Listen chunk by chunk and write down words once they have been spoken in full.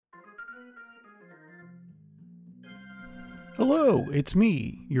Hello, it's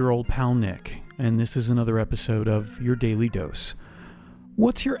me, your old pal Nick, and this is another episode of Your Daily Dose.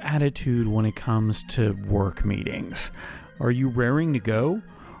 What's your attitude when it comes to work meetings? Are you raring to go?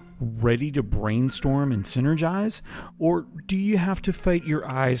 Ready to brainstorm and synergize? Or do you have to fight your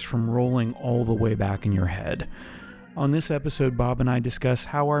eyes from rolling all the way back in your head? On this episode, Bob and I discuss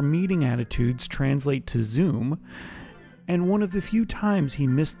how our meeting attitudes translate to Zoom, and one of the few times he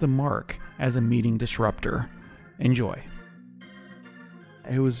missed the mark as a meeting disruptor. Enjoy.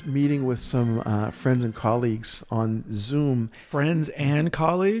 I was meeting with some friends and colleagues on Zoom. Friends and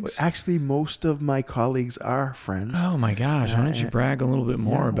colleagues? Actually, most of my colleagues are friends. Oh my gosh, why don't you brag a little bit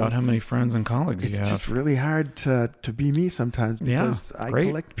more about how many friends and colleagues you have? It's just really hard to be me sometimes because I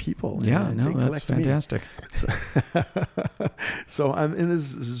collect people. Yeah, no, that's fantastic. So I'm in this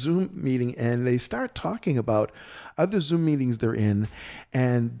Zoom meeting and they start talking about other Zoom meetings they're in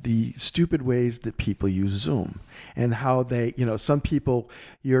and the stupid ways that people use Zoom and how they, some people,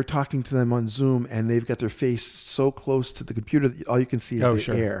 you're talking to them on Zoom and they've got their face so close to the computer that all you can see is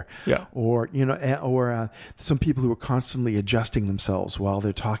the air. Yeah. Or some people who are constantly adjusting themselves while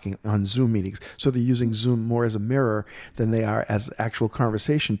they're talking on Zoom meetings. So they're using Zoom more as a mirror than they are as actual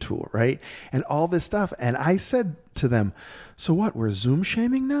conversation tool, right? And all this stuff. And I said to them, so what, we're Zoom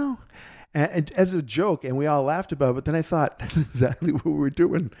shaming now? And as a joke, and we all laughed about it, but then I thought, that's exactly what we're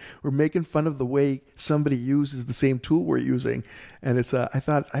doing. We're making fun of the way somebody uses the same tool we're using. And I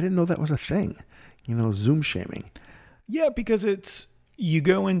thought, I didn't know that was a thing, Zoom shaming. Yeah, because you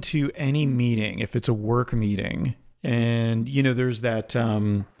go into any meeting, if it's a work meeting, and, there's that,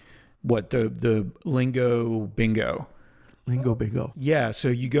 the lingo bingo. Lingo bingo. Yeah, so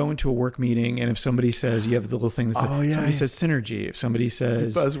you go into a work meeting, and if somebody says, you have the little thing that says, somebody says synergy. If somebody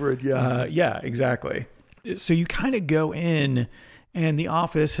says... buzzword, yeah. Yeah, exactly. So you kind of go in, and the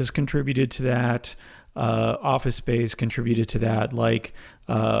office has contributed to that. Office Space contributed to that. Like,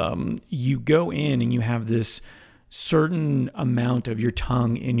 you go in, and you have this certain amount of your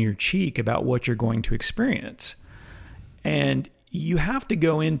tongue in your cheek about what you're going to experience. And you have to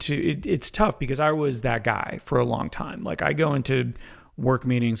go into it. It's tough because I was that guy for a long time. Like I go into work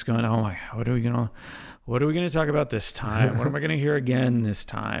meetings going, oh my God, what are we going to talk about this time? What am I going to hear again this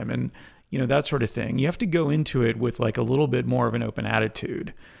time? And that sort of thing. You have to go into it with like a little bit more of an open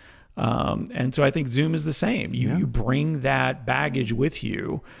attitude. And so I think Zoom is the same. You bring that baggage with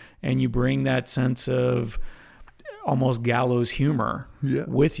you and you bring that sense of almost gallows humor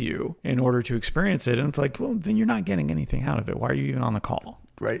with you in order to experience it. And it's like, well, then you're not getting anything out of it. Why are you even on the call?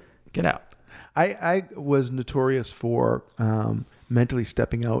 Right. Get out. I was notorious for mentally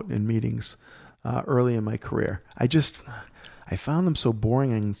stepping out in meetings early in my career. I found them so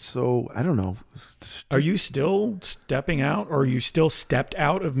boring and so, I don't know. Are you still stepping out, or are you still stepped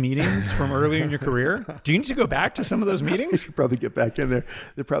out of meetings from earlier in your career? Do you need to go back to some of those meetings? I should probably get back in there.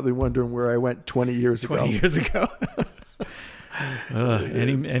 They're probably wondering where I went 20 years ago. 20 years ago.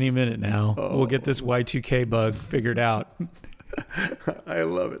 Any minute now. We'll get this Y2K bug figured out. I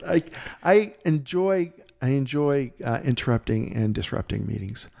love it. I enjoy interrupting and disrupting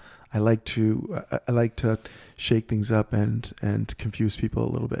meetings. I like to shake things up and confuse people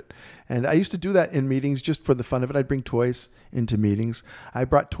a little bit. And I used to do that in meetings just for the fun of it. I'd bring toys into meetings. I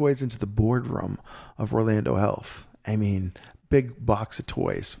brought toys into the boardroom of Orlando Health. I mean, big box of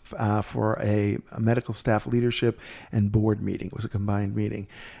toys for a medical staff leadership and board meeting. It was a combined meeting.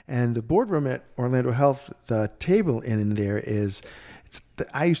 And the boardroom at Orlando Health, the table in there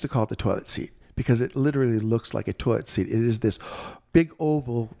I used to call it the toilet seat, because it literally looks like a toilet seat. It is this big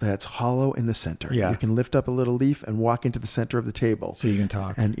oval that's hollow in the center. Yeah. You can lift up a little leaf and walk into the center of the table. So you can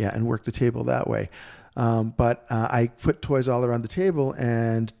talk. And work the table that way. But I put toys all around the table,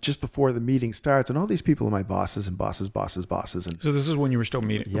 and just before the meeting starts, and all these people are my bosses and bosses. And so this is when you were still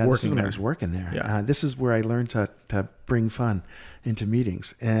working there. This is when I was working there. Yeah. This is where I learned to bring fun into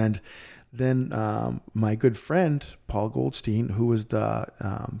meetings. And then my good friend, Paul Goldstein, who was the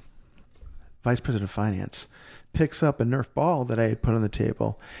vice president of finance, picks up a Nerf ball that I had put on the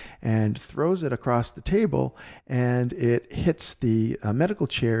table and throws it across the table, and it hits the medical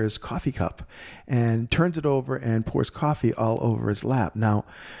chair's coffee cup and turns it over and pours coffee all over his lap. Now,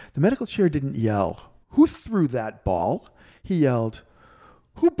 the medical chair didn't yell, "Who threw that ball?" He yelled,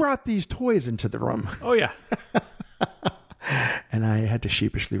 "Who brought these toys into the room?" Oh, yeah. And I had to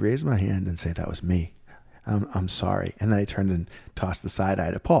sheepishly raise my hand and say, that was me. I'm sorry. And then I turned and tossed the side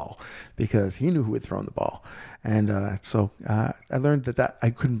eye to Paul because he knew who had thrown the ball. And so I learned that I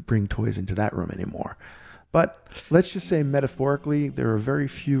couldn't bring toys into that room anymore. But let's just say metaphorically, there are very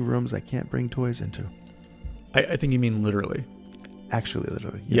few rooms I can't bring toys into. I think you mean literally. Actually,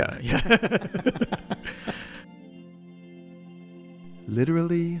 literally. Yeah.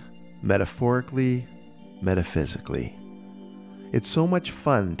 Literally, metaphorically, metaphysically. It's so much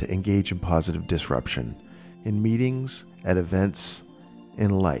fun to engage in positive disruption, in meetings, at events, in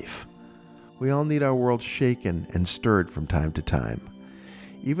life. We all need our world shaken and stirred from time to time.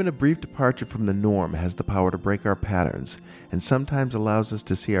 Even a brief departure from the norm has the power to break our patterns and sometimes allows us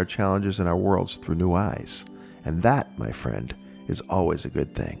to see our challenges and our worlds through new eyes. And that, my friend, is always a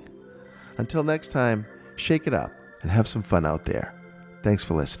good thing. Until next time, shake it up and have some fun out there. Thanks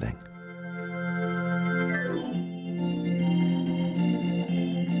for listening.